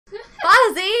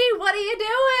what are you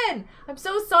doing? I'm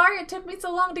so sorry it took me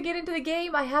so long to get into the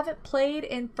game. I haven't played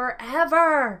in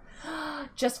forever.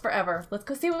 Just forever. Let's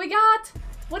go see what we got.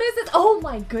 What is it? Oh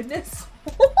my goodness.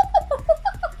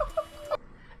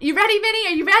 You ready, Minnie?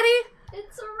 Are you ready?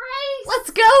 It's a race. Let's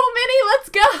go, Minnie. Let's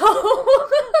go.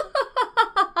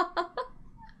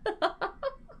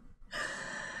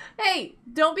 Hey,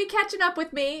 don't be catching up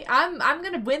with me. I'm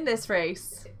gonna win this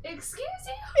race. Excuse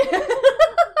you?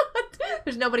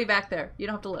 There's nobody back there. You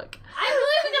don't have to look. I'm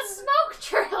leaving a smoke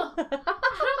trail. I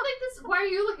don't think this. Why are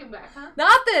you looking back, huh?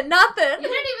 Nothing. You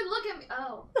didn't even look at me.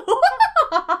 Oh.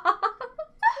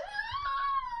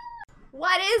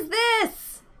 What is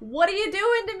this? What are you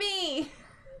doing to me?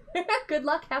 Good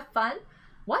luck. Have fun.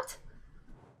 What?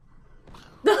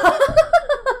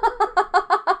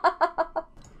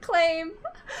 Claim.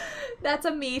 That's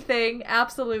a me thing.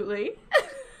 Absolutely.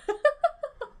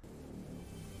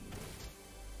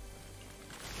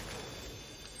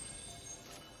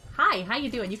 Hi, how you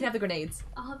doing? You can have the grenades.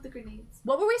 I'll have the grenades.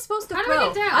 What were we supposed to How throw? do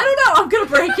we get down? I don't know. I'm gonna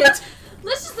break it.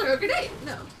 Let's just throw a grenade.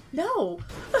 No. No.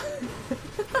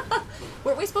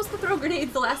 Weren't we supposed to throw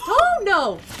grenades the last? Oh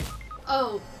no.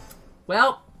 Oh.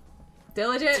 Well,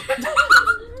 Diligent.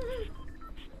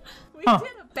 We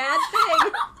did a bad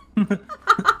thing.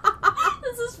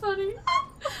 This is funny.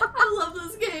 I love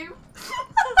this game.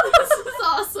 This is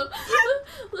awesome.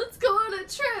 Let's go on a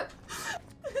trip.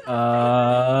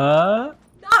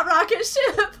 Not rocket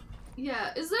ship.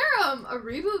 Yeah, is there a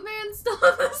reboot man still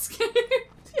in this game?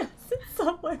 Yes, it's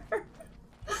somewhere.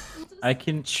 I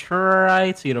can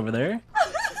try to get over there.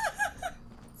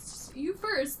 You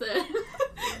first, then.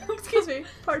 Excuse me.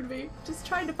 Pardon me. Just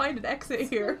trying to find an exit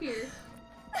here.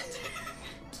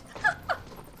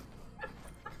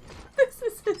 This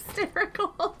is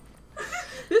hysterical.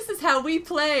 This is how we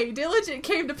play. Diligent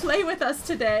came to play with us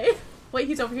today. Wait,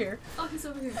 he's over here. Oh, he's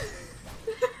over here.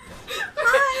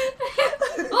 Hi.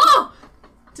 Oh!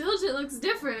 Diligent looks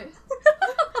different.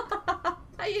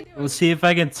 How you doing? Let's see if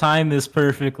I can time this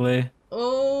perfectly.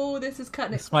 Oh, this is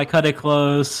cutting it. This might cut it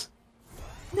close.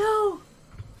 No.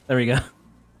 There we go.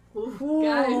 Ooh,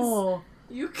 guys,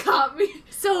 you caught me.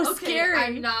 So Okay, scary.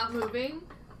 I'm not moving,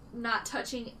 not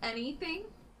touching anything.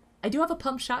 I do have a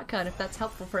pump shotgun if that's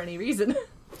helpful for any reason.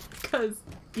 Because,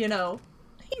 you know,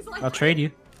 he's like... I'll trade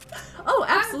you. Oh,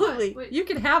 absolutely. Wait. You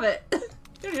can have it. You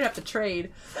don't even have to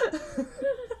trade. Do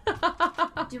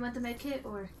you want the med kit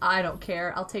or? I don't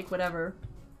care. I'll take whatever.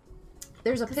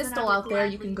 There's a pistol out there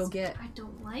you can go get. I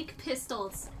don't like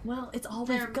pistols. Well, it's all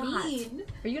They're we've got. mean.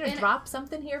 Are you gonna And drop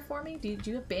something here for me? Do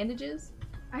you have bandages?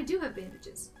 I do have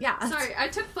bandages. Yeah. Sorry, I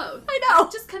took both. I know.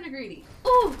 I'm just kind of greedy.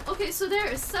 Oh, okay, so there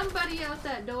is somebody out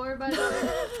that door, by the way.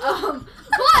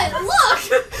 But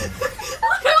look!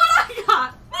 Look at what I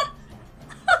got!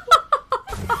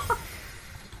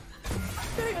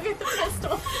 I'm gonna go get the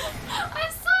pistol. I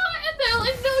saw it and they're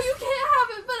like, no, you can't have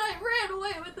it, but I ran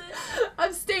away with it.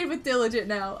 I'm staying with Diligent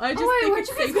now. I just Oh, wait, think where'd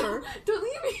it's you guys safer. go? Don't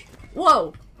leave me.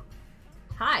 Whoa.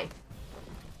 Hi.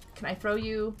 Can I throw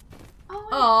you?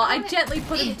 Oh, I gently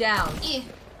put him down.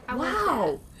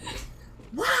 Wow.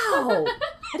 Wow.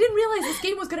 I didn't realize this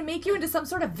game was going to make you into some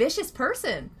sort of vicious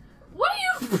person. What are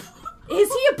you? Is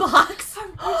he a box?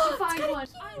 Where'd you find one?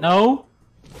 No.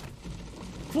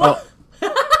 What?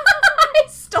 I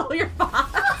stole your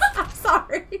box. I'm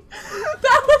sorry.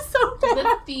 That was so bad.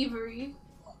 The thievery.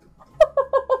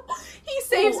 He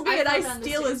saves Oh, me I and I fell down the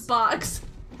steal his stairs. box.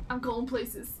 I'm going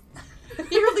places.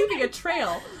 You're leaving a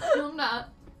trail. No, I'm not.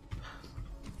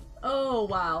 Oh,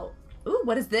 wow. Ooh,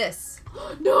 what is this?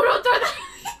 No, don't throw that.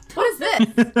 What is this?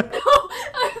 No.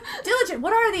 Diligent,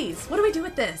 what are these? What do we do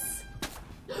with this?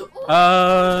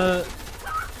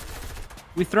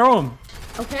 We throw them.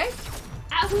 Okay.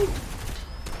 Ow.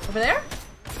 Over there?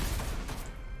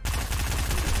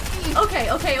 Okay.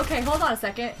 Hold on a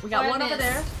second. We got Oh, I one over missed.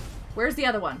 there. Where's the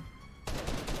other one?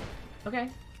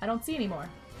 Okay. I don't see any more.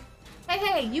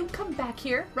 Hey, you come back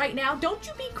here right now. Don't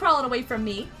you be crawling away from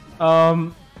me.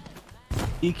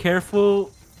 Be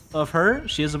careful of her.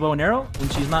 She has a bow and arrow,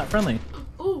 and she's not friendly.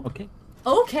 Ooh. Okay.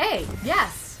 Okay.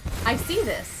 Yes. I see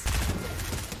this.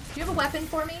 Do you have a weapon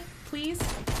for me, please?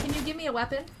 Can you give me a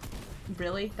weapon?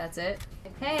 Really? That's it?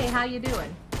 Hey, how you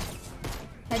doing?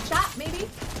 Headshot, maybe?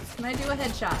 Can I do a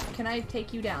headshot? Can I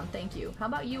take you down? Thank you. How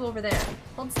about you over there?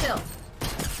 Hold still.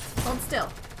 Hold still.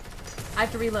 I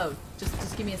have to reload.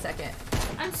 Just give me a second.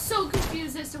 I'm so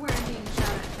confused as to where I'm being shot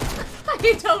at. I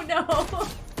don't know.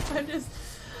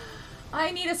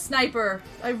 I need a sniper.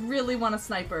 I really want a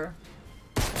sniper.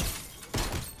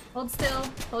 Hold still.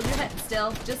 Hold your head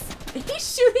still.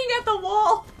 He's shooting at the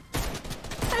wall.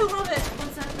 I love it.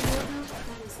 What's that? The real house?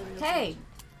 That is the real Hey.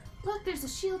 Look, there's a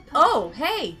shield. Oh,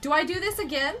 hey, do I do this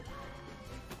again?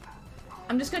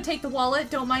 I'm just gonna take the wallet.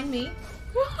 Don't mind me.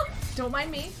 Don't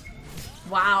mind me.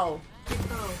 Wow.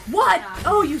 Oh, What? God.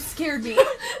 Oh, you scared me.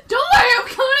 Don't worry, I'm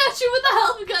coming at you with a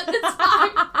health gun. It's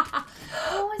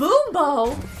fine.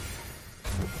 Boombo.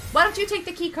 Why don't you take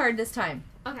the key card this time?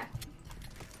 Okay.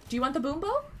 Do you want the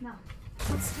boombo? No.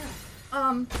 What's still?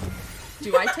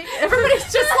 Do I take it?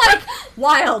 Everybody's just like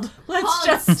wild. Let's Hold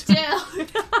just still.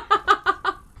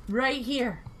 right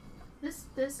here.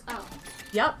 This. Oh.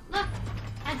 Yep. Look,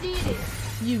 I did it.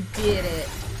 You did it.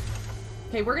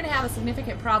 Okay, we're gonna have a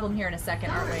significant problem here in a second,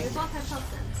 Don't aren't worry, we? we both have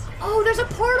health guns. Oh, there's a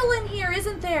portal in here,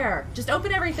 isn't there? Just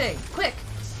open everything, quick.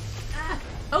 Ah.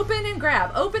 Open and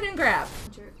grab. Open and grab.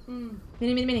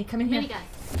 Mini, come in here. Mini guy.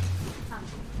 Come.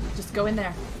 Just go in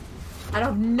there. I don't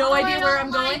have no idea where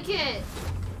I'm going. I don't like it.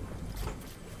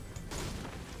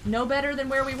 No better than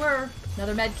where we were.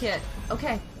 Another med kit.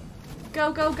 Okay.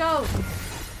 Go, go, go.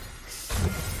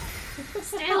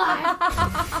 Stay alive.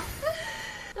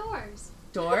 Doors.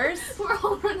 Doors? We're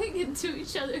all running into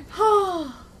each other.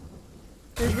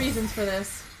 There's reasons for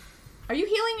this. Are you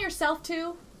healing yourself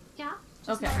too? Yeah.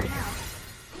 Just Okay. not right now.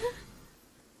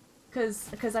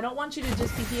 Cause I don't want you to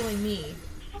just be healing me.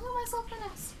 I'll let myself in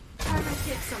this. Trying to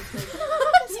kick something.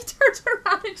 He turns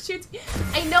around and shoots me.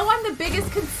 I know I'm the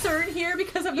biggest concern here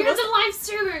because I'm You're the the live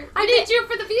streamer. I I need you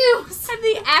for the views. I'm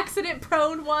the accident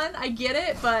prone one. I get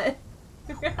it, but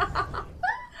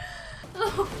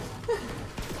Oh,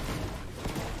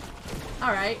 all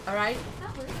right.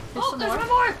 that worked. There's some There's more. one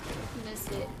more. You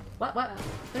missed it. What? Oh.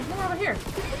 There's more over here.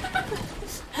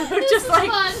 This Just is like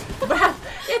fun. wow,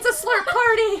 it's a slurp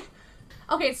party.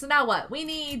 Okay, so now what? We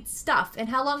need stuff. And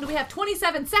how long do we have?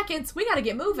 27 seconds. We gotta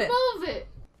get moving. Move it.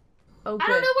 Oh, good. I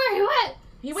don't know where he went.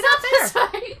 He went It's out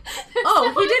not there. this way. There's Oh,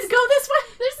 no he didn't exit. go this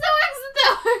way? There's no exit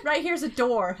there. Right, here's a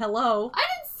door. Hello. I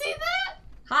didn't see that.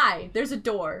 Hi, there's a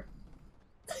door.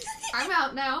 I'm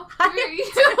out now. I Where are am you?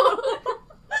 too.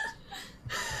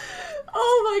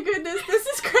 Oh my goodness, this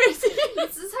is crazy.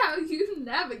 This is how you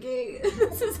navigate.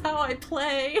 This is how I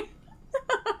play.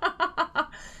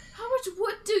 How much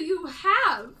wood do you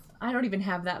have? I don't even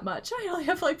have that much. I only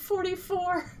have like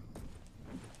 44.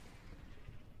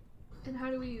 And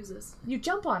how do we use this? You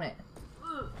jump on it.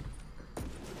 Ugh.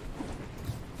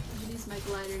 I can use my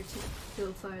glider to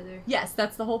go farther. Yes,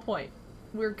 that's the whole point.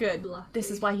 We're good. Bluffy. This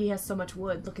is why he has so much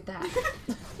wood. Look at that.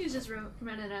 He's just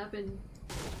running up and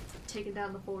taking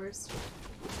down the forest.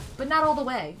 But not all the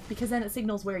way, because then it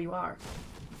signals where you are.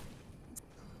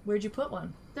 Where'd you put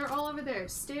one? They're all over there.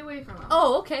 Stay away from them.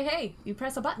 Oh, okay, hey. You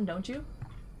press a button, don't you?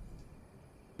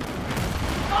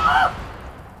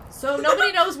 So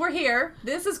nobody knows we're here.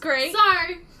 This is great.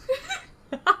 Sorry.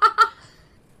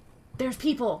 There's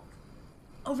people.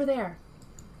 Over there.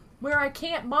 Where I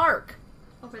can't mark.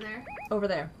 Over there. Over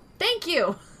there. Thank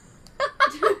you.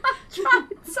 Tried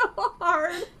so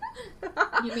hard.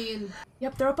 You mean?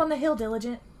 Yep, they're up on the hill,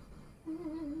 Diligent.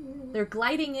 They're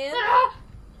gliding in. Ah!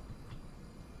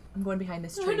 I'm going behind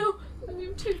this I tree. know. I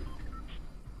am too.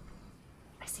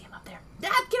 I see him up there.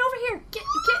 Dad, get over here. Get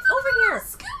over here.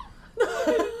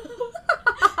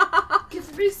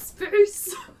 Give me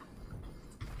space.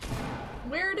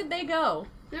 Where did they go?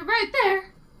 They're right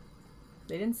there.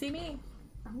 They didn't see me.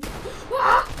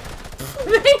 Ah!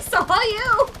 They saw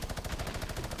you.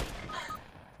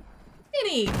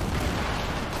 Minnie.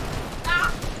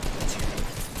 Ah!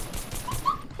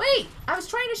 Wait, I was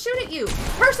trying to shoot at you.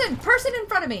 Person in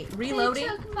front of me. Reloading. They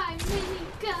took my mini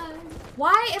gun.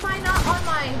 Why am I not on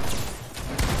my...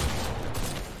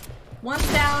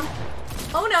 One's down.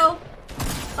 Oh no.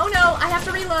 Oh no, I have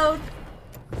to reload.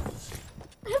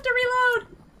 I have to reload.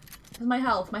 My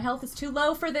health. My health is too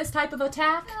low for this type of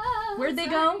attack. Ah, Where'd they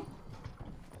sorry. go?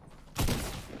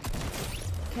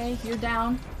 Okay, you're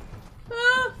down.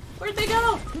 Ah, where'd they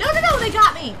go? No, they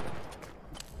got me.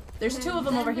 There's two of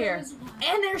them over here. there's one.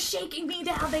 And they're shaking me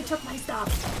down. They took my stuff.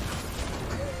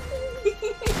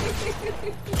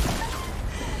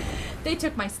 They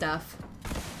took my stuff.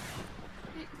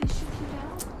 They shoot you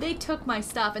down? They took my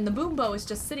stuff, and the boombo is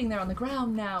just sitting there on the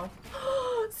ground now.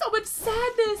 So much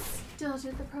sadness.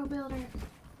 Diligent, the pro builder.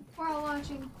 We're all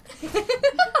watching.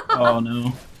 Oh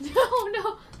no.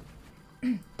 No.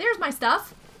 There's my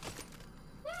stuff.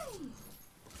 Hey.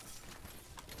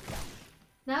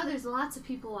 Now there's lots of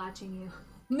people watching you.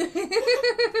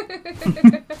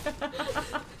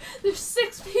 There's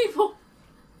 6 people.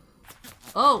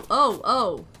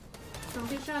 Oh. Don't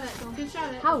get shot at. Don't get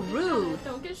shot at. How don't get shot rude. at,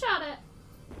 Don't get shot at.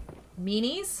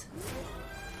 Meanies?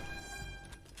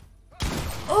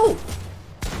 Oh!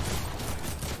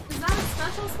 Is that a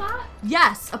special spot?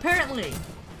 Yes, apparently.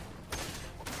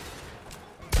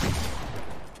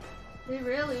 They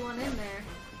really went in there.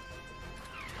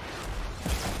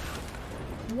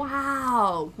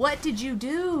 Wow, what did you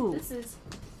do? This is...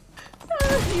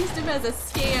 Used him as a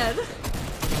scan.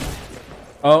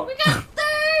 Oh. We got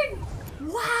third!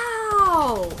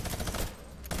 Wow!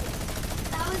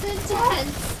 That was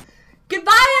intense.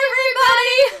 Goodbye,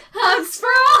 everybody! Hugs for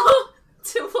all!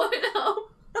 2.0.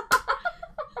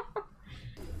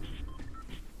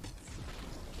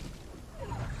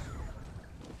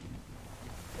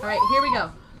 Alright, here we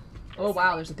go. Oh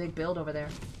wow, there's a big build over there.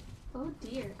 Oh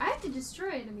dear. I have to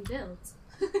destroy enemy builds.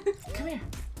 Come here.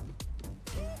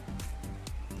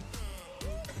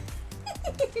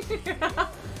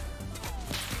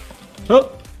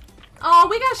 Oh. Oh,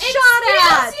 we got shot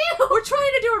at! Excuse you! We're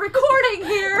trying to do a recording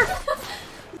here!